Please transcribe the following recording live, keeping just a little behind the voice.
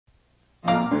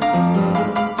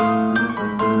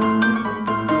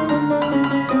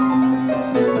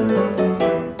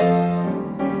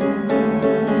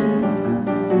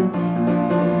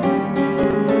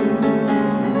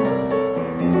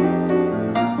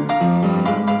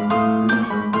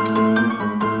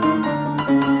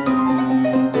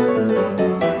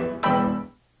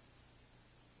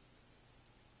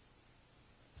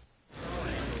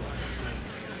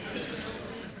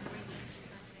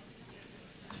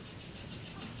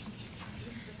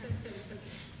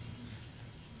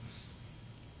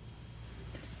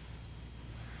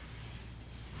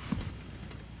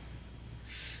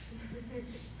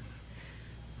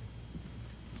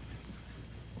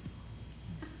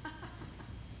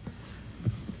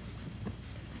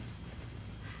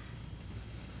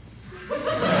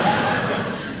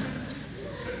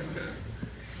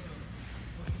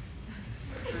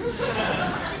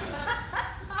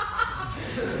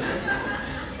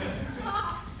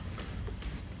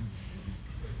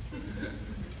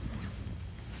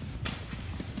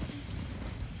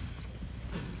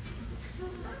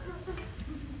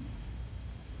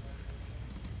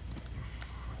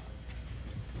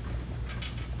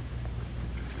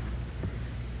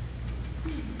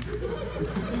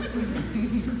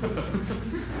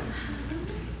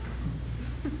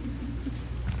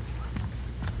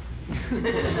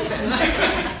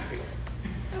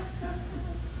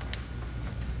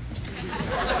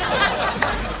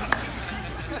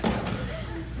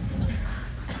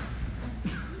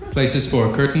Places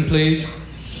for curtain, please.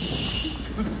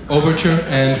 Overture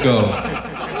and go.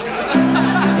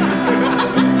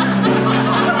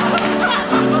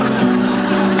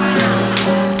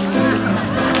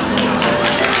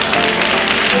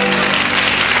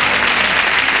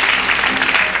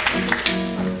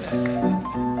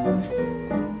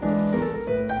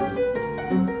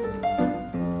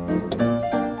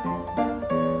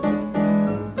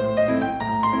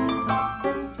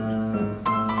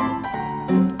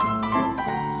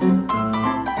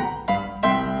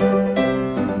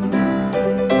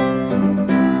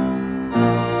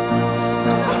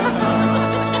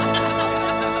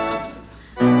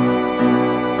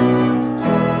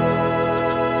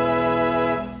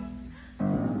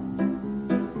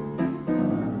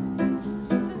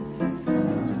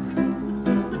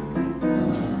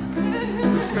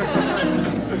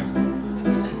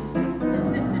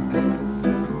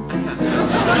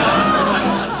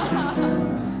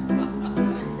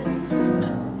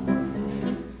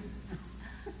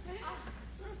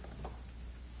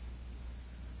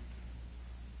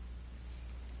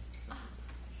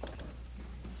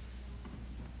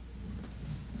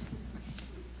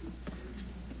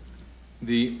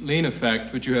 The lean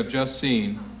effect, which you have just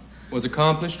seen, was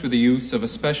accomplished with the use of a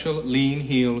special lean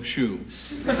heel shoe.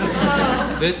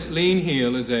 This lean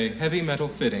heel is a heavy metal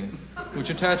fitting which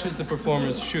attaches the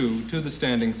performer's shoe to the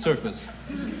standing surface,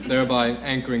 thereby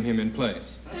anchoring him in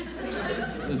place.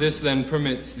 This then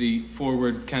permits the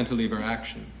forward cantilever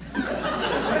action.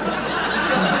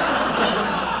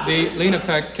 The lean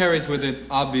effect carries with it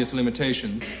obvious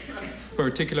limitations,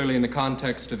 particularly in the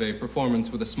context of a performance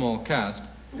with a small cast,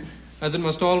 as it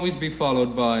must always be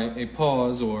followed by a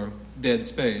pause or dead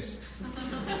space,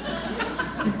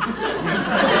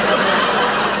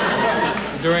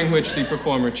 during which the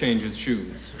performer changes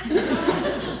shoes.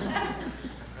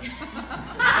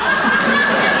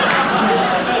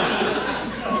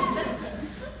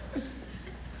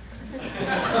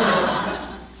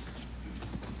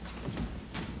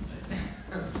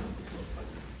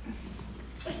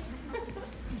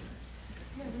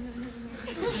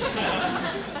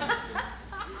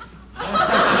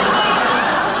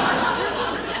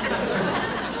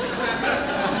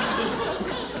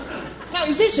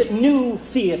 New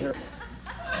theater.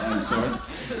 I'm sorry?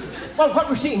 Well, what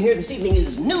we're seeing here this evening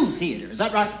is new theater. Is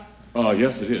that right? Oh,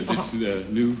 yes, it is. It's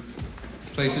new.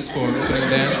 Places for opening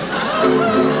dance.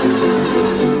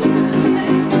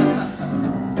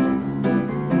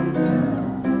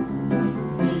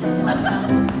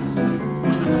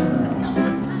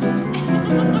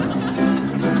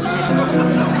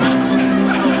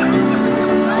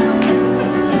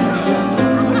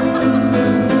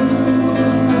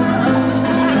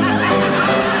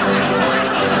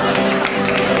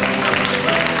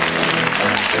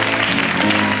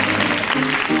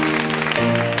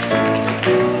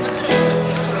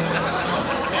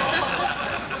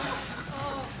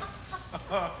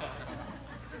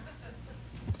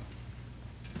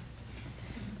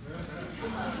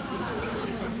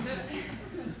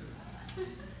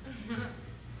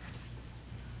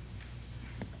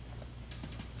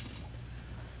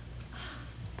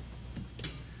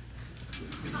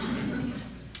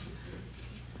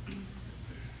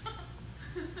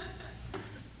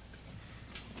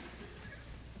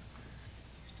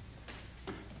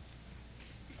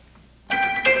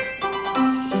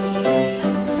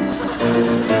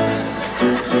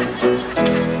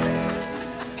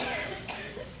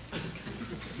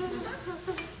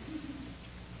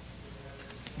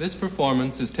 This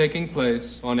performance is taking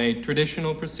place on a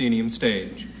traditional proscenium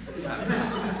stage,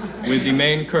 with the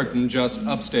main curtain just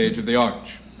upstage of the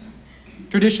arch.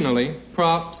 Traditionally,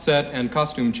 prop, set, and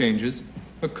costume changes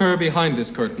occur behind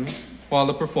this curtain while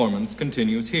the performance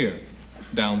continues here,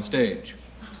 downstage.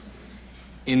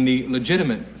 In the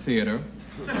legitimate theater,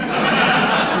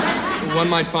 one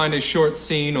might find a short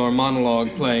scene or monologue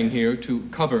playing here to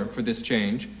cover for this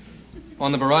change.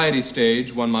 On the variety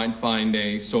stage, one might find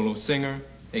a solo singer,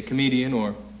 a comedian,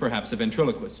 or perhaps a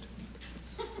ventriloquist.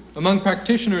 Among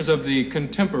practitioners of the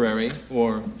contemporary,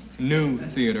 or new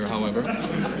theater, however,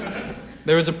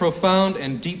 there is a profound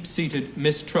and deep-seated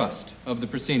mistrust of the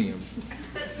proscenium.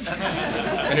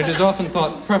 And it is often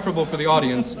thought preferable for the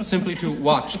audience simply to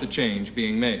watch the change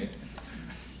being made.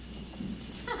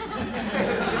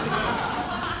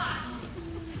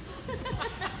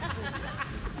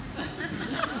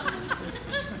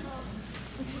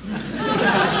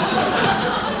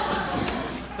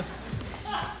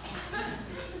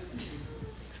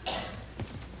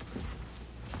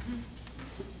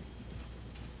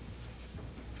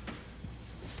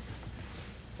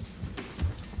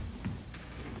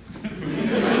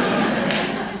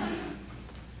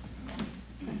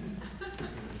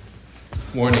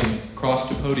 Warning, cross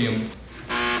to podium.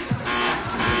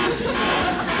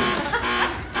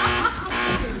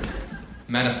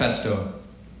 Manifesto.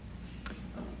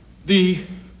 The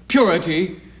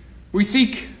purity we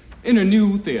seek in a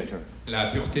new theater.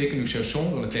 La pureté que nous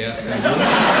cherchons dans le théâtre.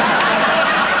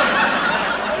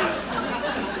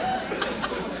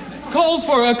 Calls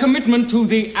for a commitment to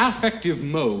the affective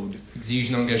mode.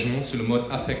 Exige un engagement sur le mode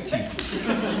affectif.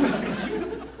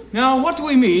 Now, what do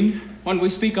we mean when we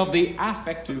speak of the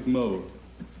affective mode?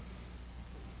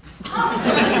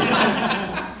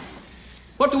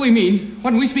 What do we mean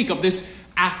when we speak of this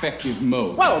affective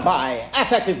mode? Well, by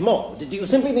affective mode, do you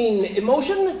simply mean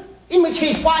emotion? In which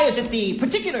case, why is it the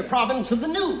particular province of the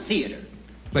new theater?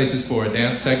 Places for a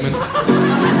dance segment.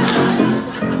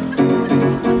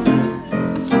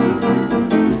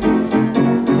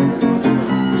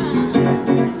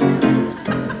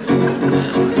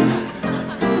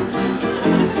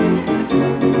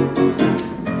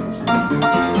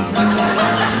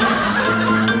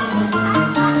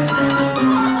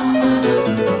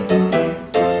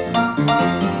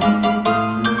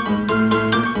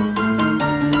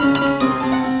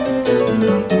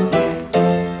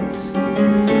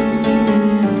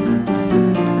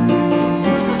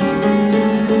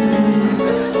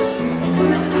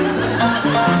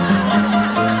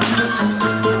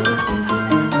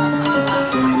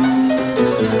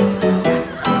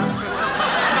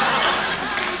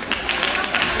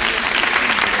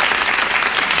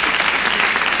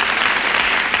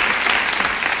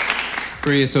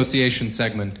 Free association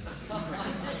segment.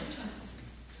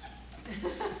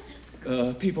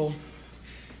 People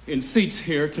in seats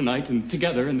here tonight and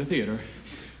together in the theater.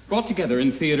 Brought together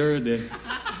in theater, the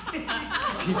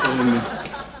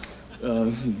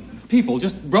people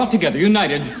just brought together,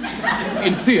 united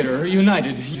in theater,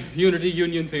 united. Unity,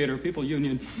 union, theater, people,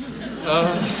 union.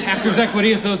 Actors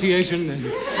Equity Association.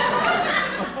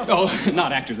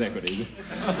 Not Actors Equity.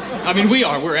 I mean,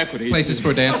 we're equity. Places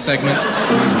for dance segment.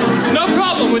 No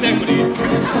problem with equity.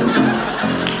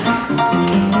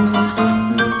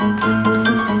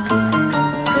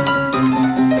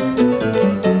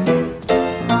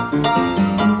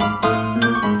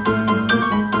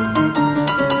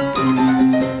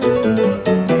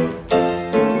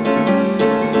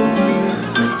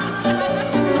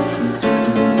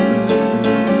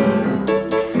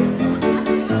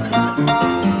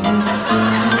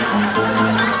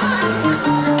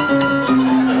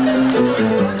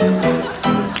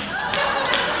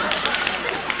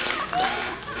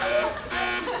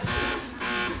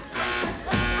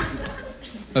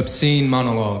 Obscene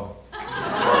monologue.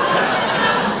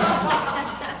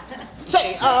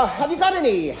 Say, have you got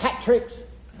any hat tricks?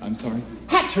 I'm sorry?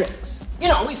 Hat tricks. You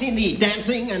know, we've seen the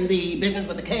dancing and the business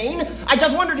with the cane. I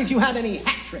just wondered if you had any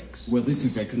hat tricks. Well, this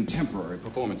is a contemporary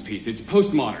performance piece. It's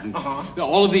postmodern.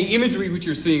 All of the imagery which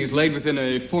you're seeing is laid within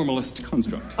a formalist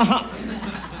construct.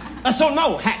 So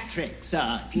no hat tricks,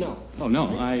 no. Oh,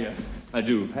 no, I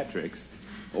do hat tricks.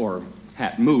 Or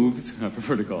hat moves, I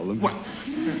prefer to call them. What?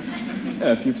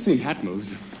 If you've seen hat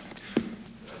moves.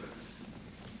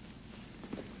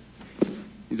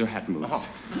 These are hat moves.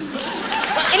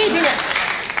 Anything else?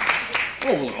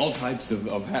 Oh, well, all types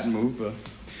of hat move.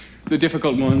 The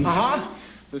difficult ones.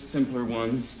 The simpler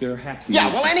ones, they're hat moves.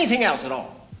 Yeah, well, anything else at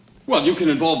all. Well, you can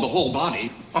involve the whole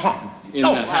body in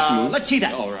that hat move. Let's see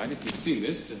that. All right, if you've seen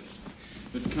this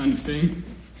kind of thing.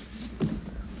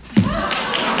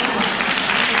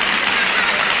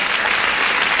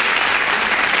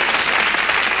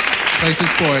 Places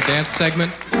for a dance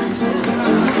segment.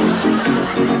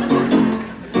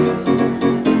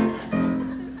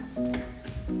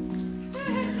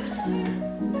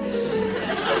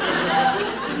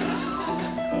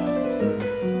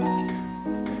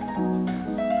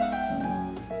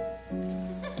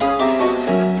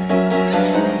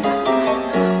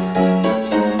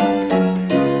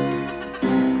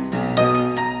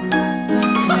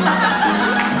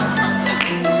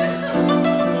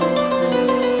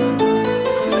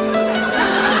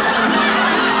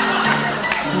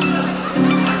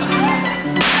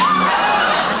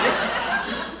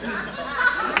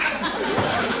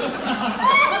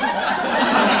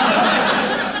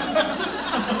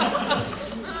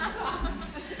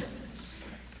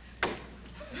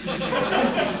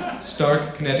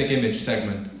 Stark kinetic image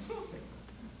segment.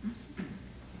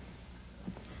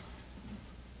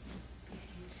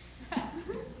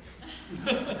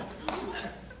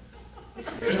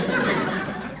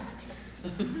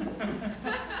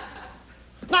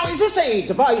 Now, is this a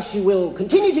device you will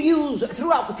continue to use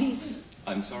throughout the piece?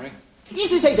 I'm sorry? Is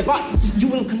this a device you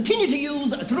will continue to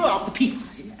use throughout the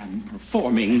piece? I am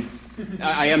performing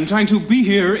I am trying to be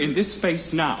here in this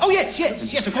space now. Oh, yes,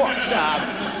 of course.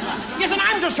 Yes, and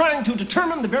I'm just trying to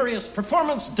determine the various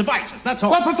performance devices, that's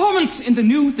all. Well, performance in the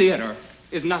new theater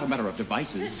is not a matter of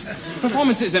devices.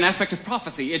 Performance is an aspect of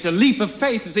prophecy. It's a leap of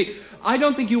faith. You see, I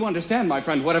don't think you understand, my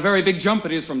friend, what a very big jump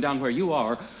it is from down where you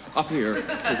are up here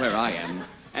to where I am.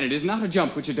 And it is not a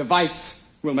jump which a device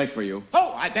will make for you.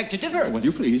 Oh, I beg to differ. Well,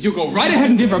 you please. You go right ahead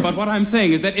and differ, but what I'm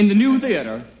saying is that in the new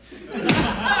theater...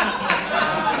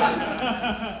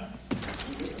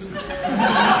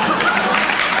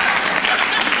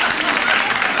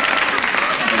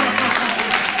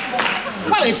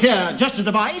 Well, it's just a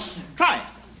device. Try it.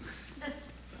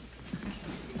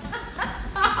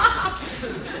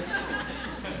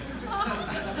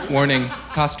 Warning,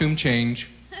 costume change.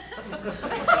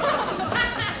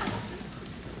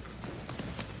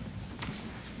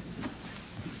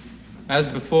 As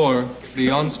before, the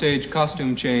onstage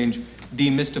costume change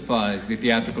demystifies the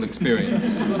theatrical experience.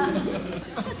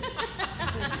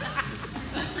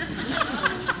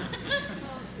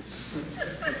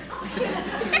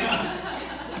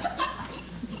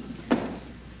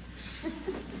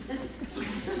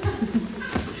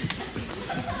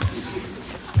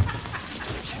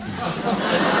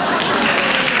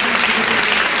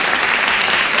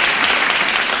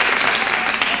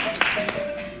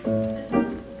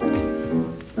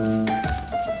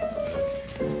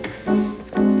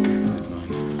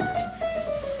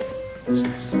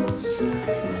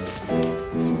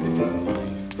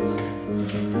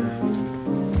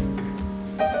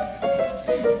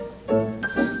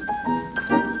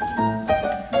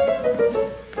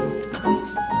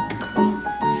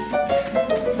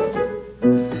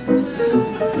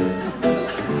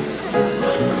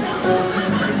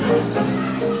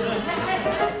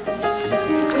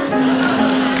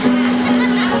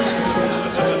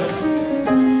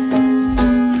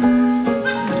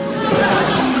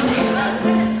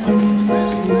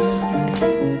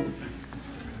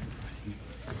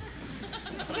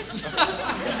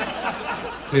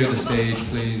 Clear the stage,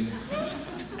 please.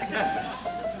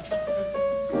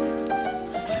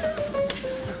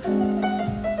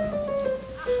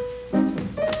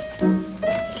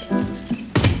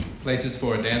 Places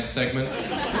for a dance segment.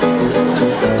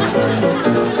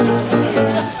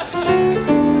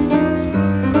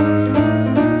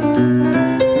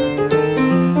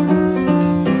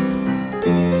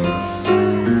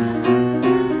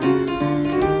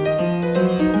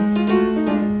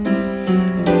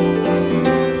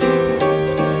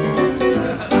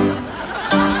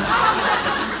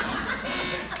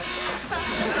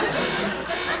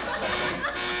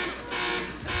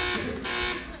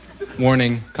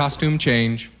 Warning, costume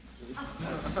change.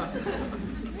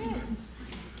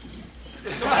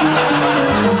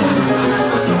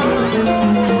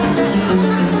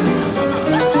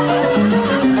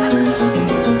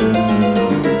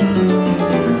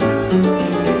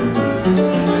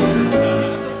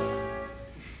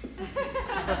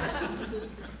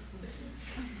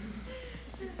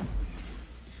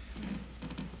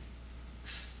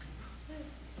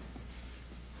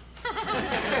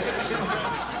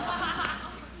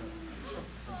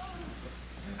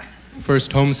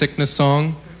 First homesickness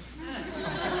song.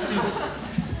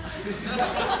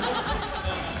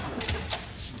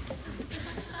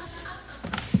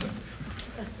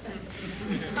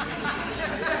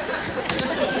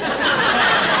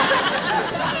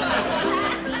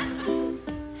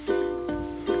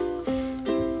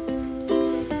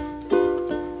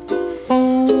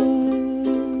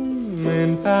 Home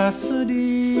in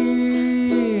Pasadena,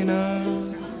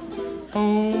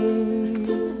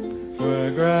 home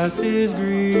where grass is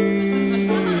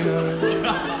greener,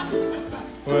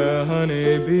 where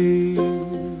honeybees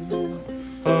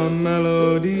hum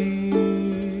melodies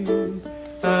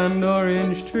and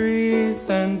orange trees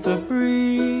scent the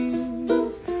breeze.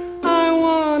 I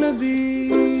wanna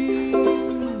be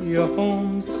your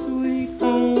home, sweet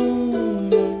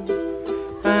home,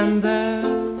 and there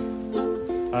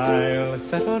I'll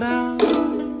settle down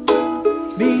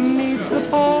beneath the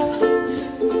pole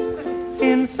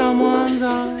in someone's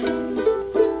arms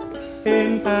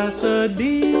in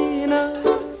Pasadena,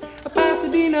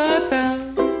 Pasadena town.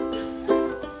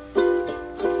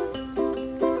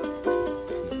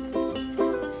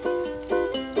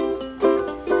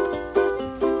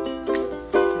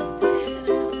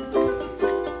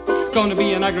 Gonna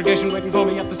be an aggregation waiting for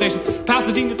me at the station.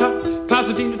 Pasadena town,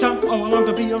 Pasadena town. Oh, I long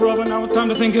to be a rover, now it's time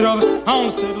to think it over. I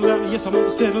wanna settle down, yes, I wanna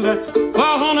settle down.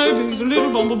 Well, honeybees and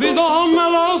little bumblebees, all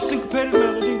mellow, syncopated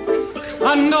melodies.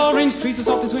 And orange trees are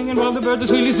softly swinging while the birds are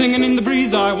sweetly singing in the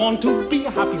breeze. I want to be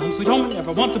a happy home, sweet home, and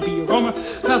never want to be a roamer.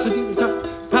 Pasadena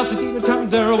town,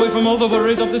 They're away from all the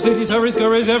worries of the city's hurry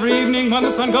scurries every evening when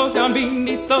the sun goes down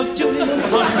beneath those Julian and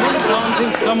palms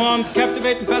in someone's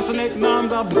captivating, fascinating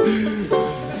arms.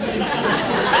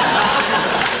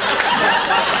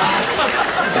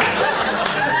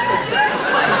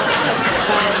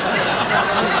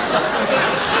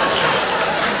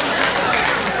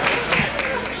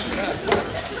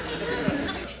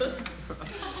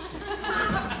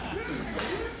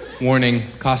 Warning,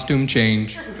 costume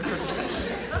change.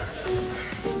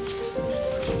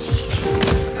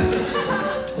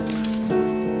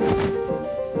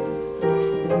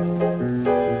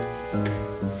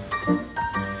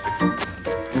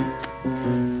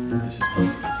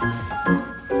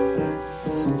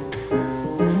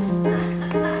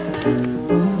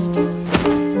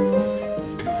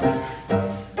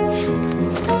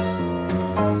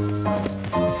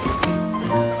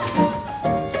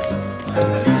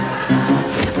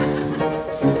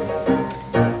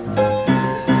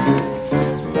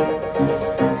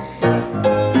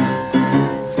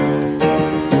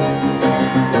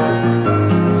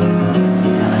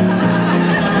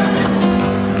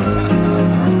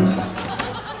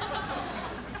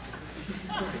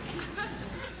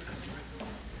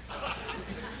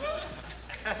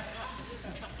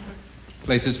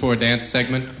 Places for a dance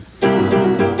segment.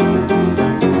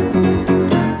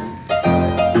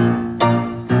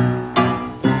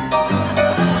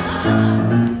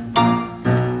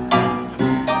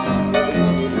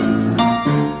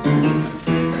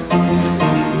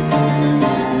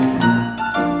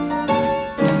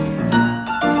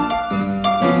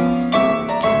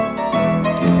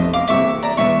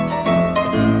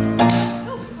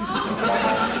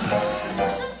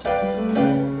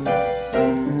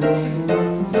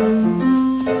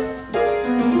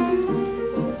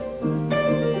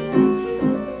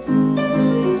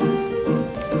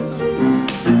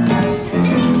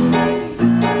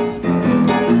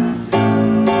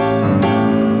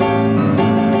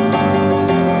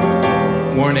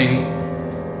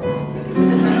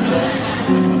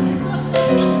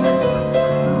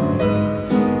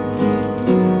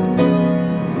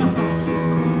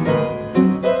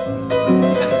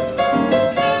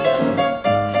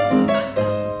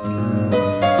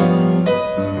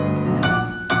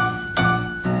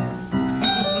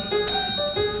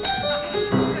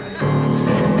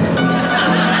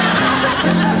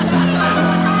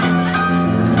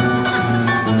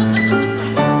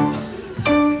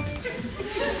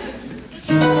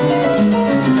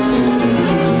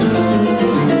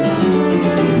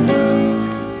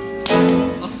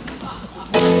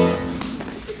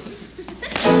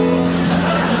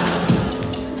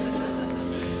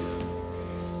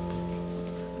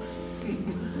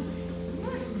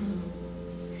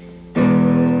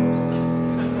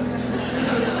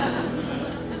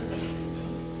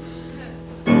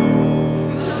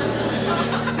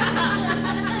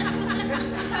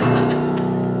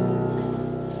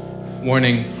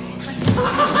 Warning.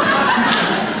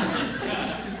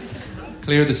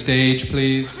 Clear the stage,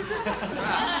 please.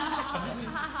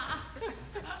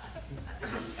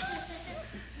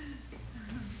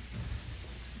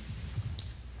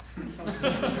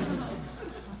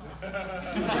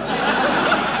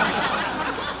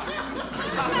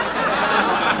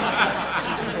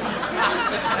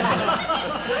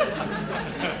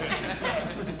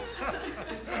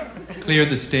 Clear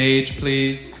the stage,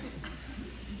 please.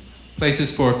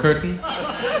 Places for a curtain.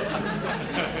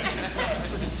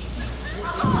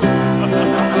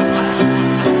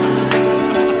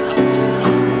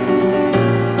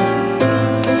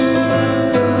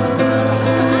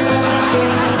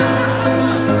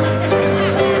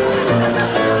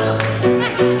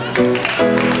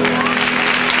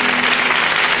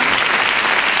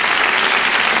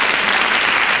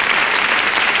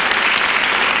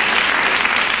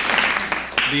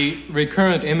 The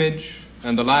recurrent image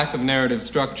and the lack of narrative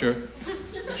structure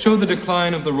show the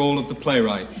decline of the role of the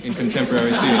playwright in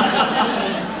contemporary theater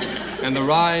and the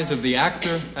rise of the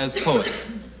actor as poet,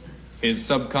 his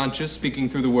subconscious speaking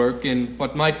through the work in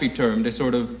what might be termed a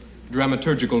sort of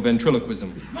dramaturgical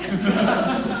ventriloquism.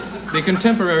 The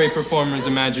contemporary performer's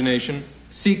imagination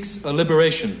seeks a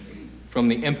liberation from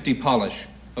the empty polish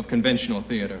of conventional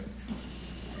theater.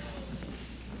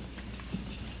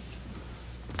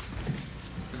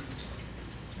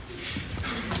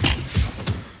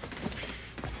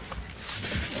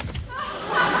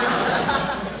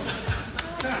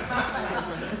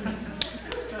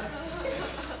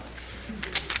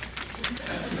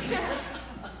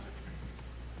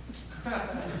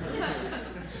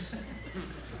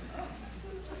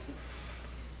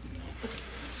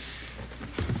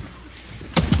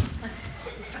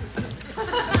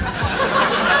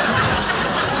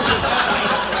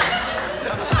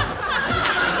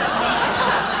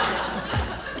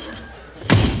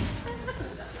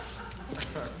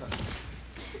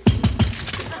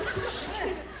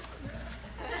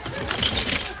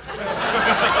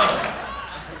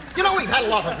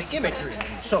 lot of the imagery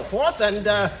and so forth, and,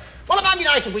 well, it might be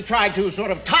nice if we tried to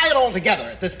sort of tie it all together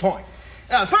at this point.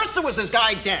 First there was this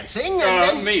guy dancing, and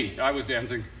then... Me. I was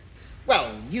dancing.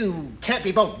 Well, you can't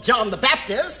be both John the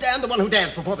Baptist and the one who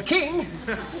danced before the king.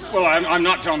 Well, I'm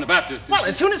not John the Baptist. Well,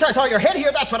 as soon as I saw your head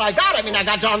here, that's what I got. I mean, I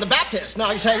got John the Baptist.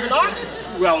 Now you say you're not?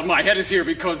 Well, my head is here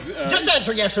because... Just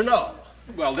answer yes or no.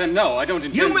 Well, then, no, I don't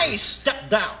intend... You may step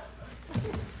down.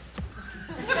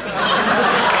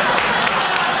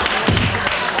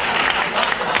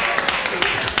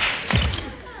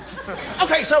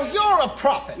 Okay, so you're a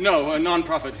prophet. No, a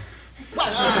non-prophet. Well,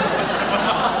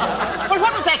 but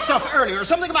what was that stuff earlier?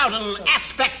 Something about an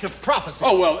aspect of prophecy.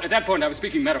 Oh, well, at that point I was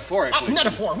speaking metaphorically.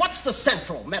 Metaphor. What's the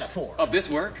central metaphor? Of this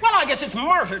work? Well, I guess it's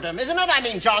martyrdom, isn't it? I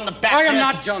mean, John the Baptist. I am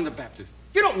not John the Baptist.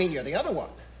 You don't mean you're the other one.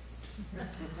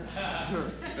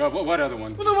 What other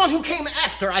one? Well, the one who came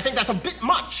after. I think that's a bit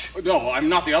much. No, I'm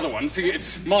not the other one. See,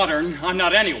 it's modern. I'm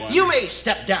not anyone. You may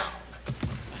step down.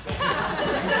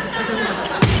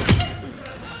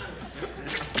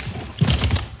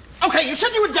 Okay, you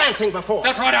said you were dancing before.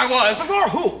 That's right, I was. Before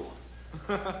who?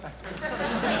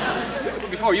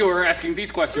 Before you were asking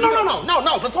these questions.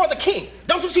 No, before the king.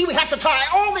 Don't you see we have to tie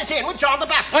all this in with John the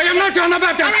Baptist? I am not John the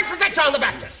Baptist! All right, forget John the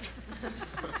Baptist.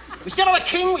 We still have a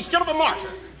king, we still have a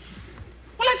martyr.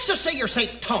 Well, let's just say you're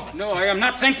St. Thomas. No, I am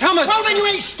not St. Thomas. Well, then you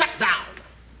may step down.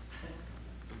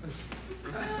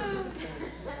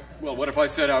 Well, what if I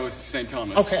said I was St.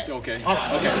 Thomas? Okay. All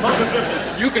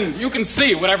right. Okay. You can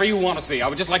see whatever you want to see. I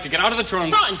would just like to get out of the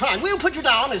trunk. Fine. We'll put you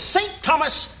down as St.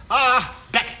 Thomas,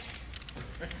 Beckett.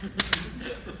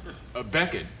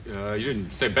 Beckett? You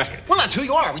didn't say Beckett. Well, that's who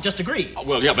you are. We just agreed.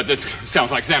 Well, yeah, but that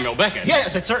sounds like Samuel Beckett.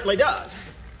 Yes, it certainly does.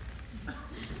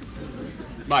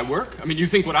 My work? I mean, you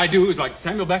think what I do is like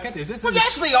Samuel Beckett? Is this? Well,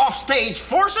 yes, the offstage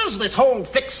forces, this whole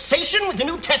fixation with the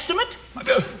New Testament.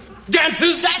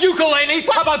 Dances, ukulele.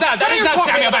 How about that? That is not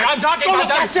Samuel Beckett. I'm talking about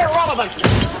that. That's irrelevant.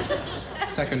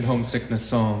 Second homesickness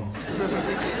song.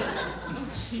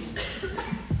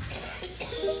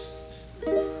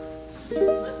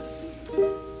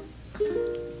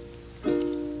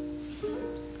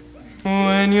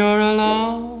 When you're a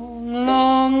long,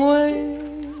 long way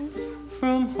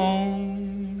from home,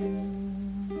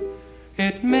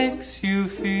 it makes you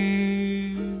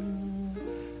feel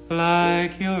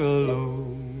like you're alone.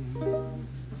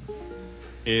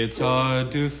 It's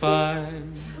hard to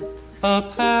find a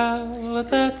pal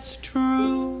that's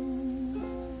true,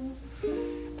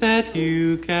 that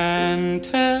you can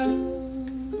tell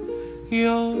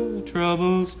your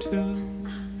troubles to.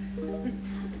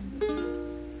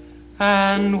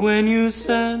 And when you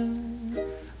send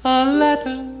a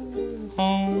letter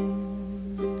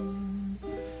home,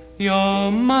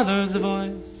 your mother's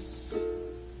voice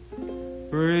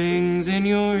rings in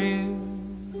your ears,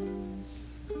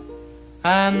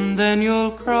 and then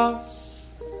you'll cross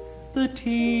the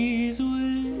T's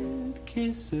with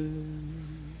kisses,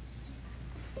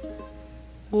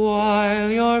 while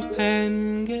your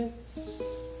pen gets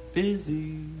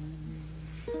busy.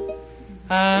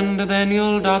 And then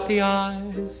you'll dot the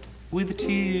I's with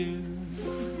tears,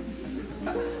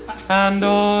 and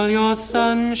all your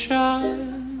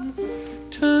sunshine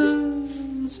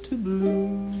turns to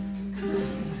blue.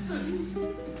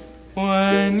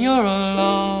 When you're a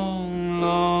long,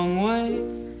 long way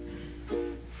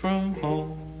from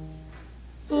home,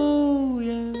 oh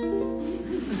yeah.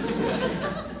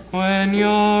 When you're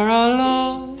a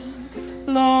long,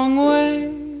 long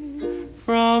way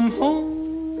from home.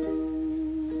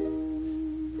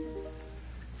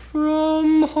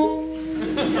 From home.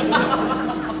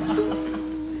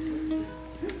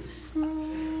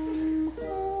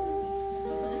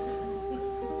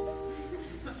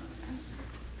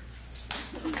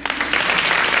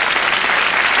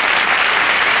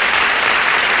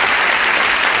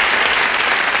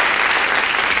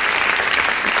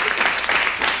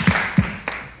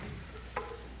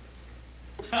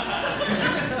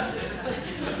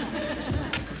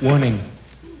 Warning.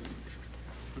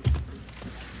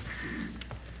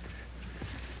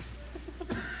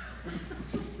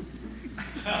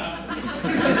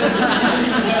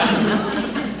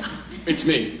 It's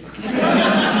me.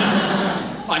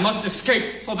 I must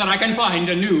escape so that I can find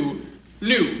a new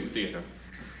theater.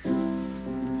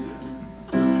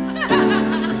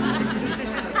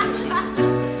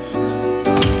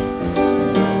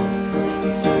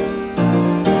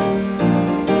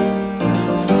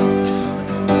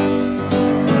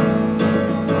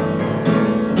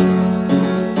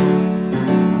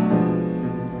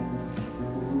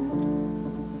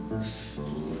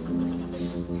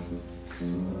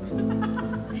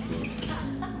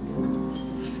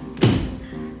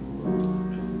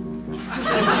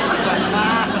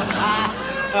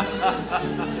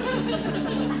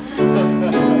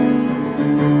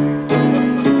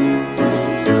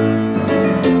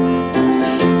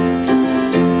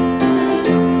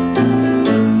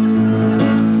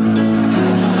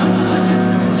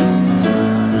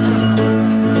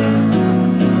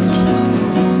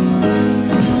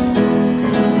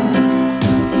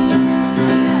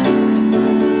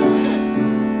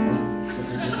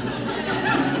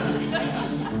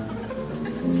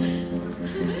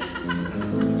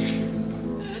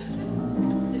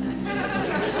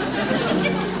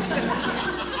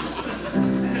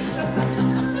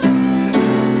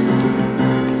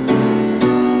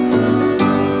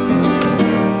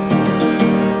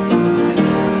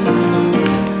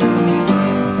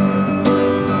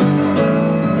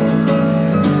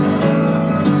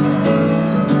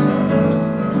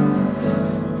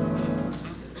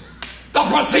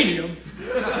 proscenium.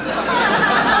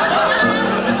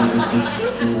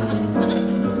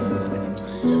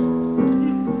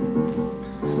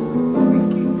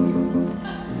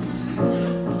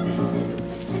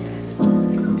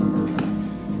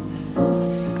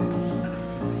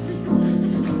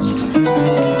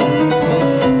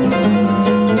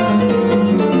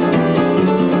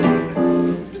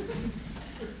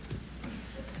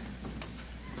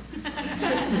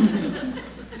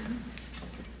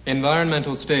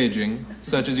 Environmental staging,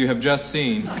 such as you have just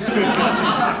seen,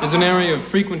 is an area of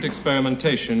frequent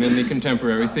experimentation in the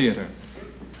contemporary theater.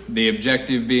 The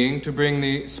objective being to bring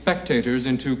the spectators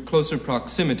into closer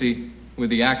proximity with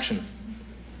the action.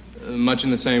 Much in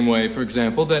the same way, for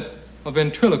example, that a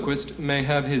ventriloquist may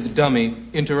have his dummy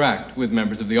interact with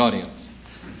members of the audience.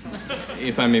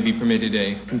 If I may be permitted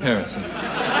a comparison.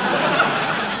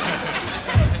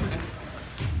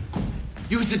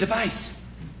 Use the device.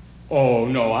 Oh,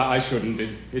 no, I shouldn't.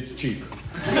 It's cheap.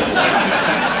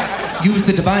 Use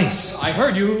the device. I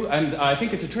heard you, and I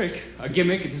think it's a trick, a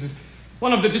gimmick. This is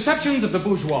one of the deceptions of the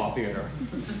bourgeois theater.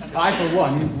 I, for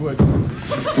one, would...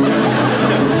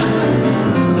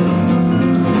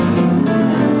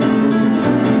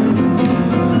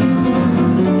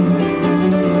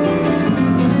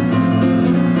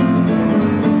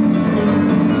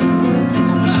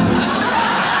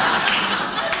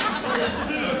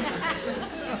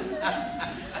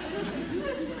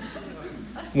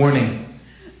 Warning.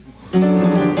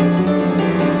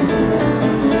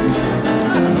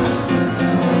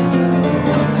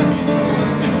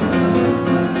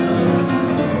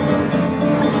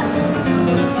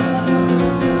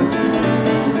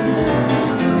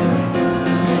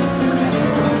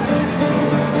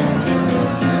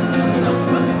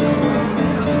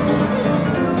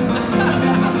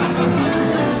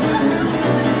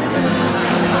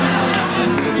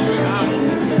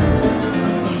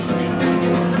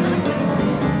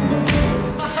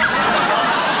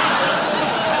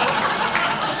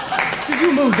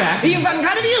 You've gotten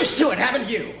kind of used to it, haven't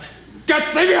you?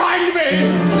 Get thee behind me!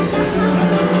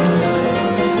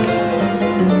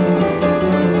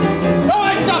 No,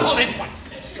 wait, stop, hold it! What?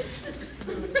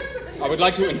 I would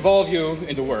like to involve you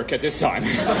in the work at this time.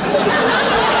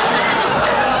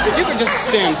 If you could just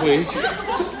stand, please,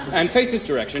 and face this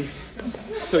direction.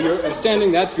 So you're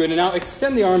standing, that's good, and now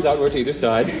extend the arms outward to either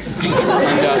side.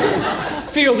 And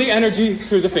feel the energy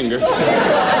through the fingers.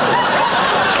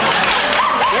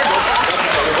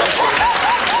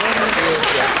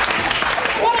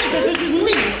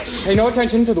 Pay no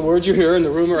attention to the words you hear in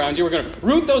the room around you. We're going to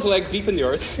root those legs deep in the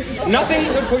earth.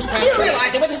 Nothing could push past... You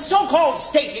realize that with this so-called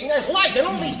staging, there's light in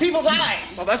all these people's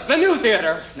eyes. Well, that's the new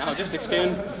theater. Now, just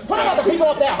extend. What about the people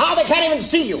up there? How they can't even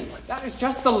see you? That is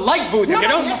just the light booth, if you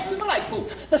don't... Yes, the light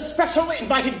booth. The special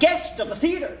invited guest of the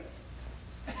theater.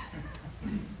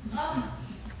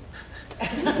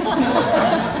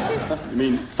 You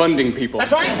mean funding people?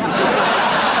 That's right.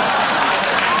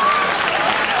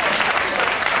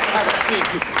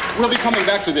 We'll be coming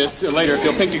back to this later if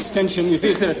you'll think extension. You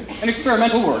see, it's an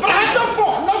experimental work. But it has no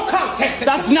form, no content.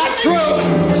 That's not true!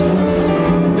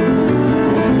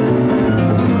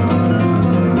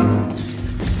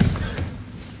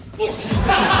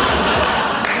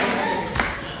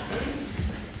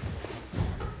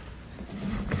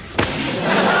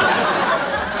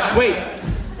 Wait.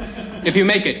 If you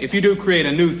make it, if you do create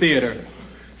a new theater,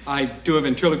 I do a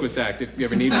ventriloquist act if you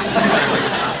ever need me.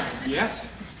 Yes?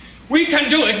 We can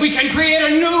do it. We can create a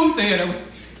new theater.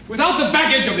 Without the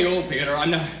baggage of the old theater,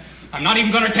 I'm not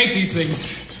even going to take these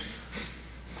things.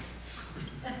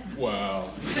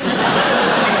 Well.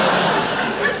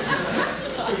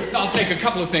 I'll take a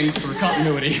couple of things for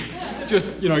continuity.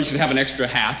 Just, you should have an extra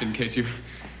hat in case you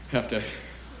have to...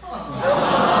 Oh,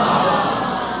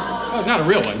 it's not a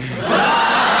real one.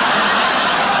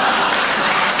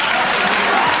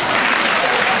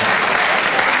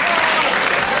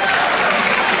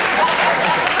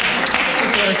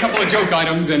 A couple of joke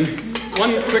items and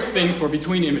one quick thing for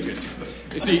between images.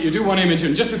 You see, you do one image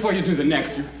and just before you do the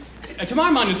next, to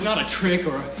my mind, it's not a trick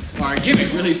or a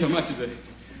gimmick really so much as a...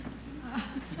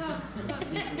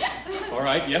 All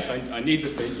right, yes, I need the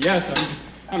thing. Yes,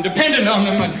 I'm dependent on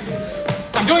them.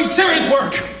 I'm doing serious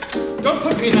work. Don't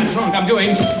put me in that trunk. I'm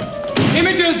doing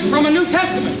images from a New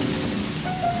Testament.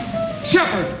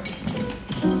 Shepherd.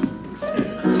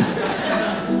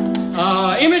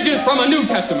 Images from a New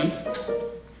Testament.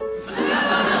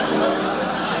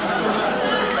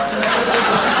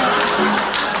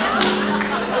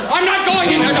 I'm not going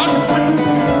in there, don't you?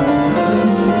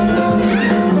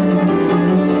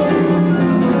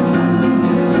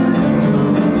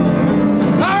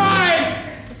 All right!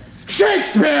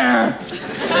 Shakespeare!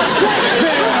 Shakespeare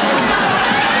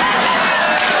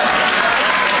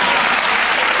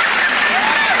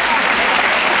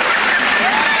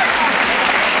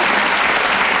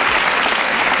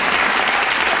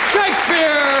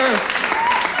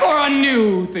for a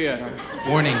new theater.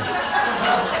 Warning.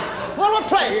 Well, what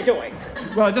play are you doing?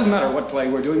 Well, it doesn't matter what play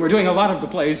we're doing. We're doing a lot of the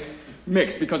plays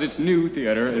mixed because it's new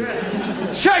theater.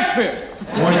 Shakespeare!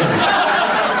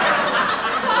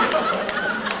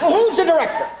 Well, who's the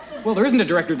director? Well, there isn't a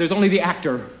director. There's only the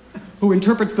actor who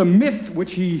interprets the myth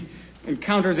which he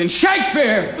encounters in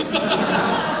Shakespeare.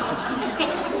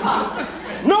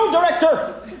 No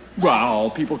director. Well,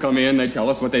 people come in, they tell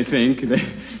us what they think.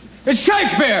 It's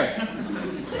Shakespeare!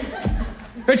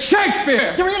 It's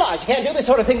Shakespeare! You realize you can't do this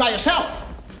sort of thing by yourself.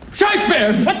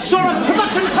 Shakespeare! What sort of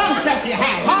production concept do you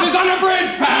have, huh? This is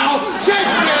unabridged, pal!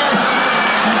 Shakespeare!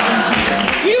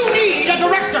 You need a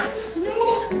director.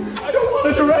 No, I don't want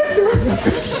a director.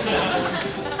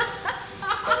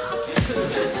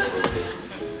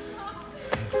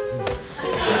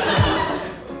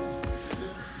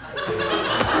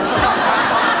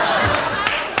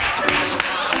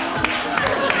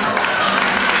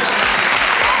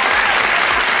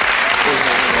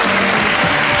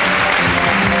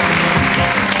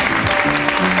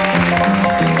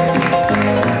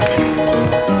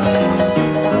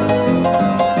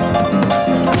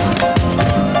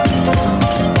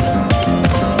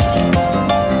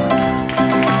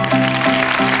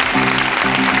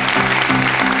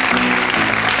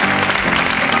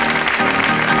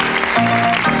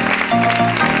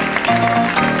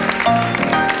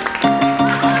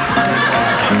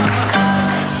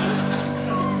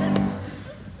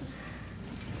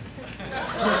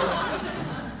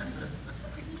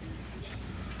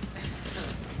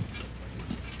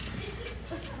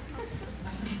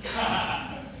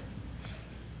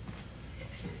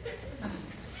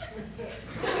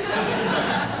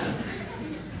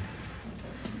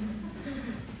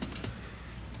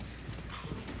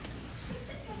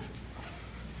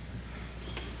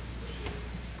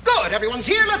 Good, everyone's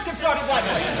here. Let's get started right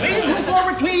away. Please move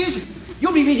forward, please.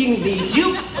 You'll be reading the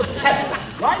Duke of Heaven,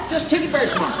 right? Just take it very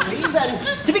smart, please. And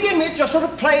to begin with, just sort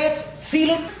of play it, feel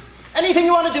it, anything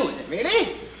you want to do with it,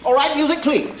 really. All right, music,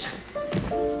 please.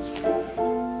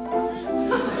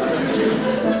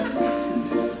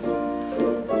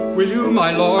 Will you,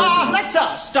 my lord? Let's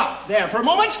stop there for a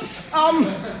moment.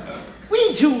 We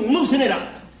need to loosen it up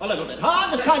a little bit,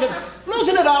 huh? Just kind of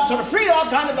loosen it up, sort of free it up,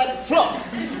 kind of let it flow.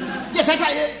 Yes, that's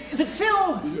right. Is it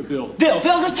Phil? Bill. Bill,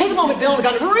 just take a moment, Bill, to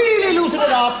kind of really loosen it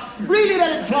up, really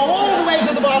let it flow all the way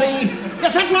through the body.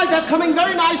 Yes, that's right. That's coming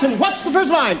very nice. And what's the first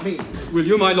line, please? Will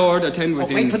you, my lord, attend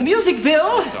within... Wait for the music,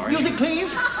 Bill. Sorry. Music,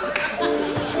 please.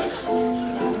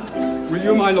 Will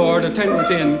you, my lord, attend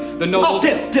within the noble... Oh,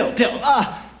 Bill.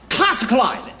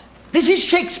 Classicalize it. This is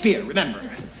Shakespeare, remember.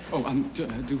 Oh, do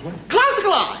what?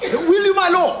 Classicalize. Will you, my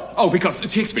lord? Oh, because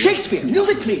it's Shakespeare. Shakespeare.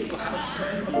 Music, please.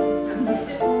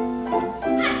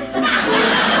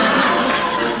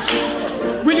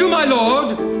 Will you, my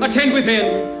lord, attend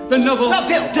within the noble...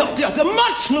 Bill,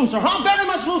 much looser, huh? Very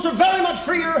much looser, very much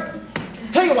freer.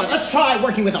 Tell you what, let's try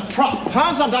working with a prop,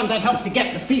 huh? Sometimes that helps to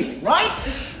get the feeling, right?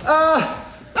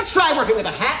 Let's try working with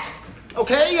a hat,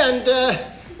 okay? And, the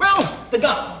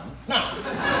gun. Now.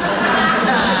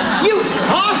 Use it,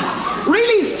 huh?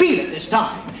 Really feel it this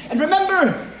time. And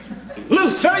remember,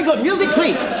 loose, very good. Music,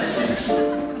 please.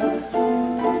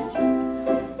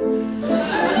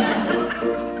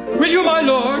 Will you, my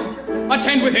lord,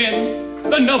 attend within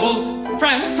the nobles,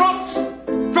 France,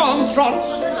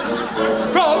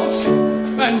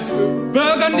 and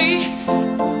Burgundy?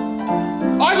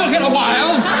 I will hit a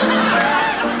while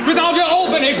without your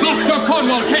Albany, Gloucester,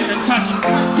 Cornwall, Kent, and such.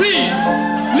 Please,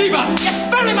 leave us. Yes,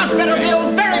 very much better,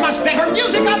 Bill. Very much better.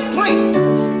 Music up, please.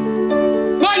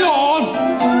 My lord,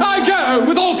 I go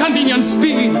with all convenient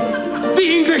speed. The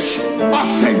English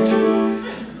accent.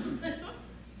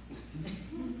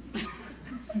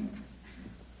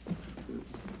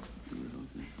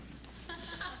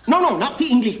 No, not the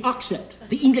English accent.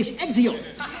 The English exio.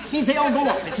 Means they all go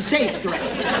up. It's a stage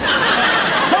direction.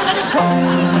 Don't let it flow.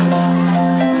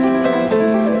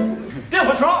 Bill,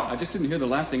 what's wrong? I just didn't hear the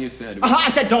last thing you said. I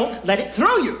said don't let it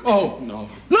throw you. Oh, no.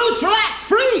 Loose, relax,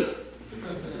 free.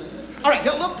 All right,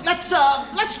 look, let's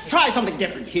try something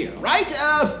different here, right?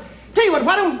 Tell you what,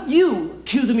 why don't you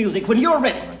cue the music when you're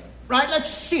ready, right? Let's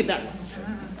see if that works.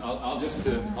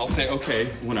 I'll say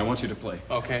okay when I want you to play.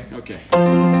 Okay.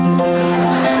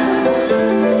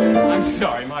 I'm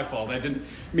sorry, my fault. I didn't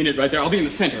mean it right there. I'll be in the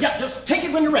center. Yeah, just take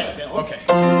it when you're ready, Bill. Okay.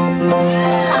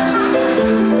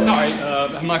 Sorry,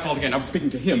 my fault again. I was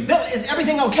speaking to him. Bill, is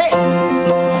everything okay?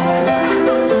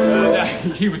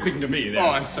 He was speaking to me there. Oh,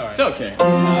 I'm sorry. It's okay. There,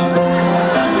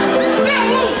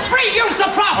 move! Free use the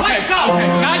prop! Okay, Let's go! Okay,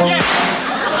 not yet.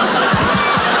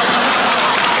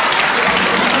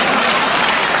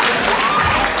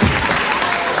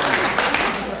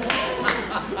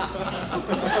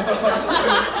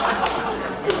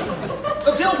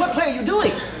 Bill, what play are you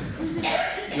doing?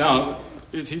 Now,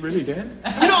 is he really dead?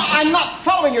 You know, I'm not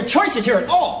following your choices here at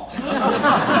all.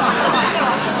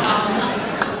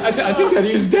 I think that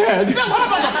he's dead. Bill, what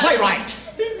about the playwright?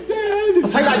 He's dead. The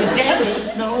playwright is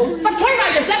dead? No. The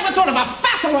playwright is dead? What sort of a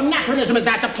facile anachronism is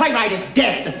that? The playwright is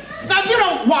dead. Now, if you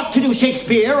don't want to do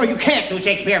Shakespeare, or you can't do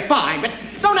Shakespeare, fine, but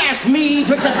don't ask me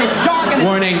to accept this jargon.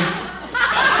 Warning.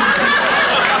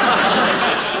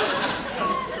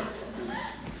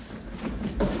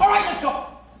 All right, let's go.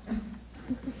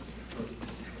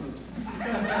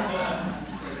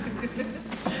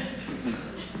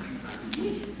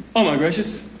 Oh, my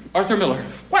gracious. Arthur Miller.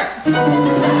 Where?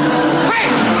 Hey!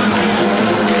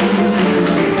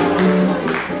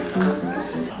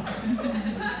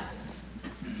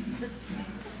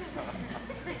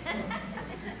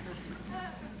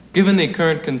 Given the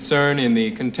current concern in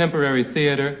the contemporary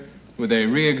theater with a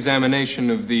re-examination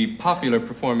of the popular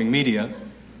performing media,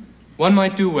 one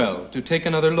might do well to take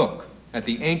another look at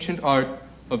the ancient art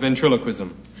of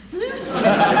ventriloquism.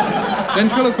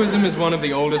 Ventriloquism is one of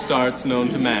the oldest arts known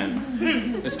to man.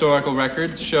 Historical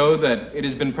records show that it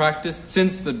has been practiced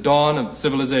since the dawn of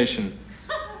civilization,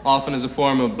 often as a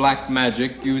form of black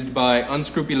magic used by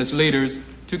unscrupulous leaders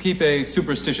to keep a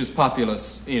superstitious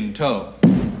populace in tow.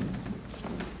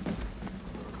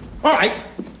 All right.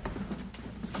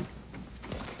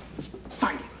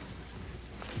 Find him.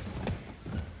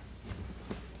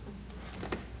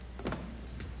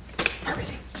 Where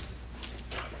is he?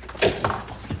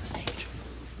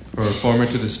 Performer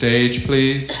to the stage,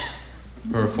 please.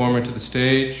 Performer to the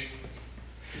stage.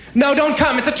 No, don't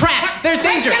come. It's a trap. There's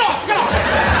danger. Get off! Get off!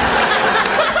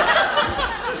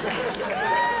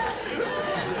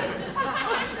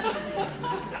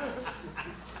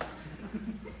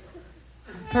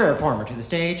 Performer to the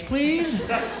stage, please.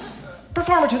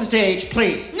 Performer to the stage,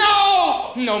 please.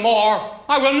 No! No more.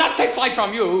 I will not take flight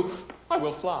from you. I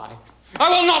will fly. I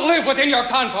will not live within your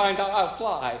confines. I'll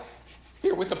fly.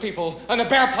 Here with the people on the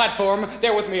bare platform.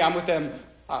 They're with me. I'm with them.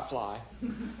 I'll fly.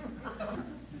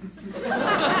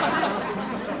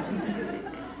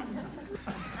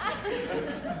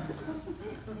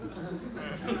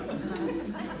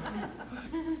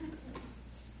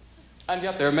 And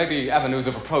yet there may be avenues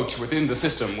of approach within the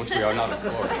system which we are not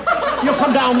exploring. You'll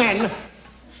come down then.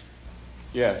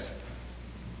 Yes.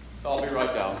 I'll be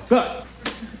right down. Good.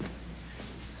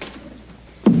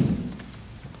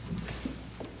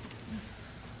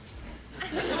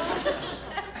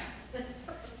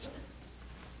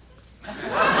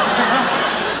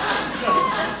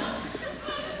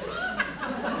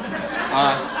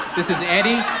 This is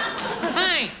Eddie.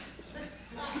 Hi.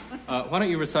 Why don't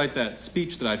you recite that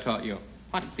speech that I taught you?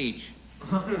 What speech?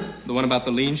 The one about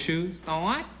the lean shoes? The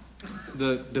what?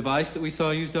 The device that we saw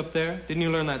used up there? Didn't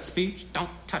you learn that speech? Don't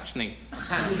touch me.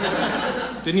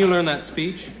 Didn't you learn that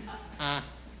speech?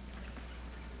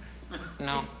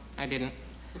 No, I didn't.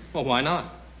 Well, why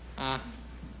not?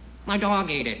 My dog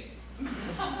ate it.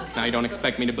 Now you don't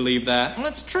expect me to believe that. Well,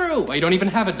 it's true. Well, you don't even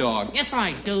have a dog. Yes,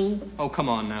 I do. Oh, come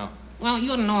on now. Well, you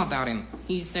don't know about him.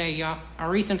 He's a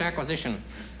recent acquisition.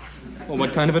 Well,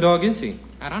 what kind of a dog is he?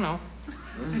 I don't know.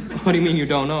 What do you mean you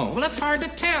don't know? Well, it's hard to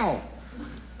tell.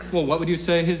 Well, what would you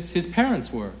say his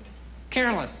parents were?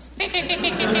 Careless.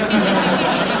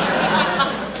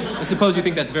 I suppose you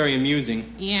think that's very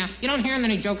amusing. Yeah, you don't hear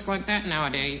many jokes like that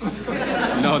nowadays.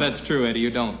 No, that's true, Eddie, you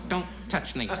don't. Don't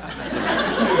touch me.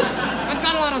 I've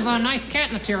got a lot of nice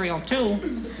cat material, too.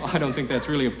 Well, I don't think that's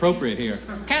really appropriate here.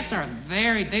 Cats are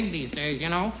very big these days, you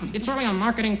know. It's really a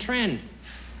marketing trend.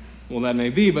 Well, that may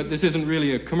be, but this isn't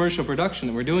really a commercial production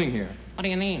that we're doing here. What do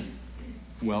you mean?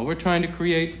 Well, we're trying to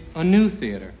create a new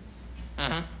theater.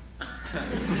 Uh-huh.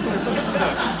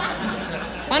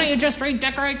 Why don't you just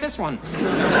redecorate this one? But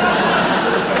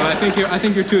I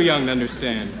think you're too young to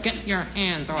understand. Get your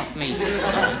hands off me.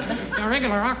 You're a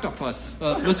regular octopus.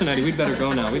 Listen, Eddie, we'd better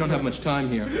go now. We don't have much time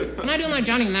here. Can I do my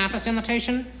Johnny Mathis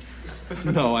imitation?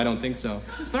 No, I don't think so.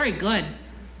 It's very good.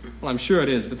 Well, I'm sure it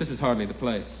is, but this is hardly the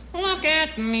place. Look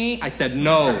at me. I said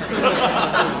no.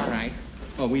 All right.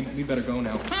 Oh, we better go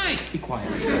now. Hi. Be quiet.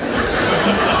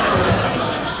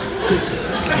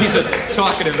 He's a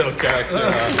talkative little character.